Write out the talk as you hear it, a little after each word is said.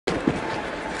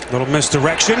Little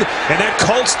misdirection, and that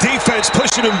Colts defense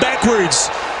pushing him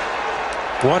backwards.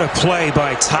 What a play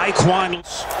by Tyquan.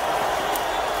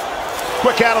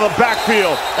 Quick out of the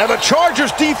backfield, and the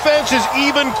Chargers defense is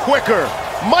even quicker.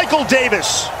 Michael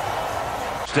Davis.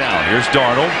 Down, here's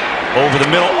Darnold, over the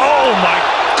middle. Oh my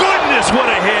goodness, what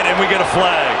a hit, and we get a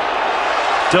flag.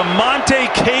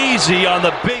 Damontae Kazee on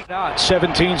the big...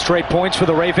 17 straight points for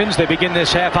the Ravens. They begin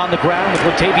this half on the ground with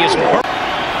Latavius Murray.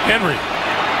 Henry,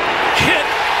 hit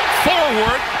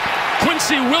forward.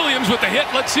 Quincy Williams with the hit.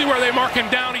 Let's see where they mark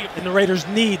him down. And the Raiders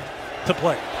need to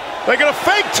play. They're going to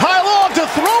fake Ty Law to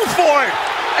throw for it,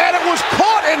 and it was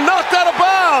caught and knocked out of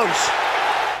bounds.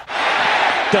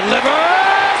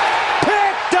 Delivered,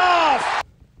 picked off,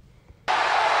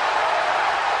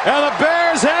 and the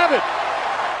Bears have it.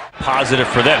 Positive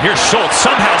for them. Here's Schultz,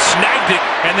 somehow snagged it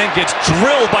and then gets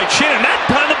drilled by Chin, and that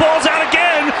time the ball's out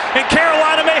again, and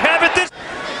Carolina may have it this.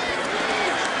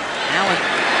 Allen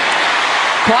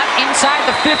caught inside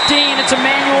the 15. It's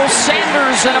Emmanuel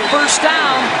Sanders and a first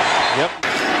down. Yep.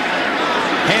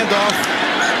 Handoff.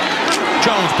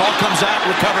 Jones, ball comes out,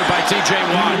 recovered by T.J.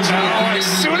 Watt. Now, as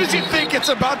soon as you think it's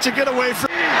about to get away from...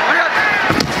 3rd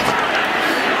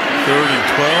and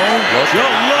 12.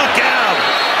 Look out!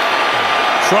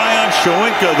 Tryon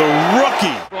Shoyinka, the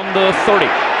rookie. From the 30.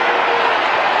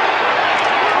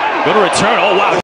 Good return. Oh, wow.